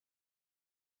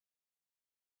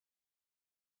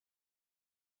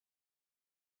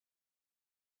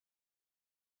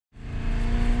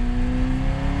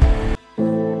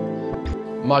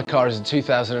My car is a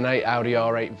 2008 Audi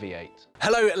R8 V8.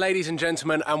 Hello ladies and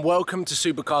gentlemen, and welcome to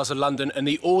Supercars of London and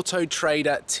the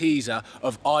Autotrader teaser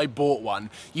of I Bought One.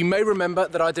 You may remember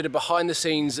that I did a behind the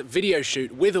scenes video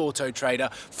shoot with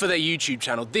Autotrader for their YouTube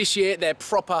channel. This year they're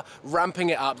proper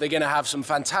ramping it up. They're going to have some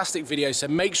fantastic videos, so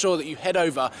make sure that you head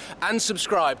over and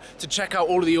subscribe to check out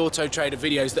all of the Autotrader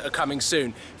videos that are coming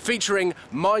soon, featuring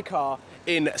my car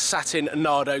in satin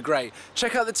Nardo grey.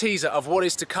 Check out the teaser of what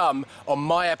is to come on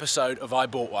my episode of I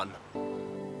Bought One.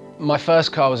 My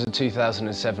first car was a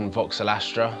 2007 Vauxhall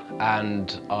Astra,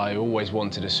 and I always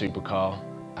wanted a supercar,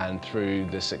 and through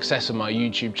the success of my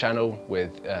YouTube channel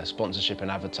with sponsorship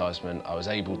and advertisement, I was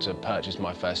able to purchase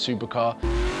my first supercar.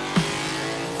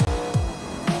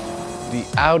 The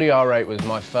Audi R8 was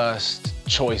my first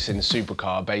choice in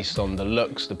supercar based on the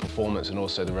looks, the performance and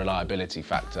also the reliability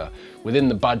factor. Within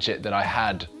the budget that I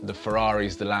had, the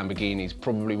Ferraris, the Lamborghinis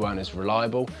probably weren't as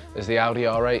reliable as the Audi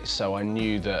R8, so I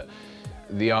knew that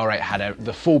the R8 had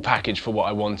the full package for what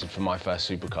I wanted for my first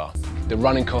supercar. The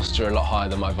running costs are a lot higher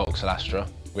than my Vauxhall Astra,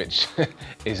 which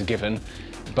is a given,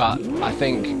 but I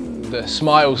think the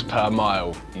smiles per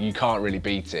mile, you can't really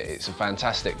beat it. It's a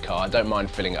fantastic car. I don't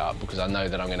mind filling it up because I know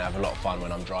that I'm going to have a lot of fun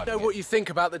when I'm driving. Know what you think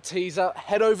about the teaser?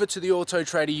 Head over to the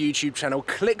Autotrader YouTube channel,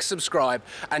 click subscribe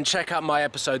and check out my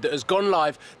episode that has gone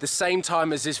live the same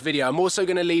time as this video. I'm also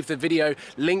going to leave the video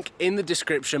link in the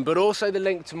description, but also the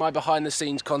link to my behind the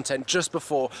scenes content just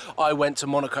before I went to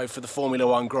Monaco for the Formula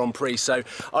One Grand Prix. So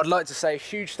I'd like to say a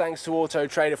huge thanks to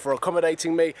Autotrader for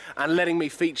accommodating me and letting me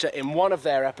feature in one of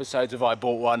their episodes of I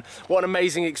Bought One. What an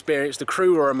amazing experience. The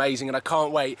crew were amazing, and I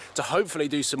can't wait to hopefully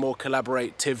do some more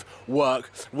collaborative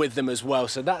work with them as well.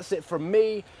 So that's it from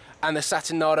me and the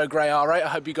satin Nardo grey R8. I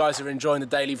hope you guys are enjoying the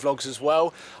daily vlogs as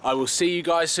well. I will see you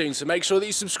guys soon, so make sure that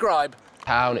you subscribe.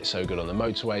 It's so good on the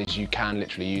motorways. You can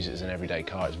literally use it as an everyday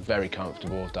car. It's very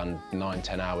comfortable. I've done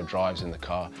 9-10 hour drives in the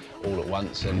car all at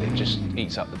once, and it just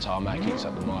eats up the tarmac, eats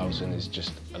up the miles, and is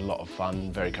just a lot of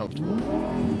fun, very comfortable.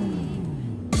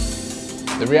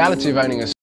 The reality of owning a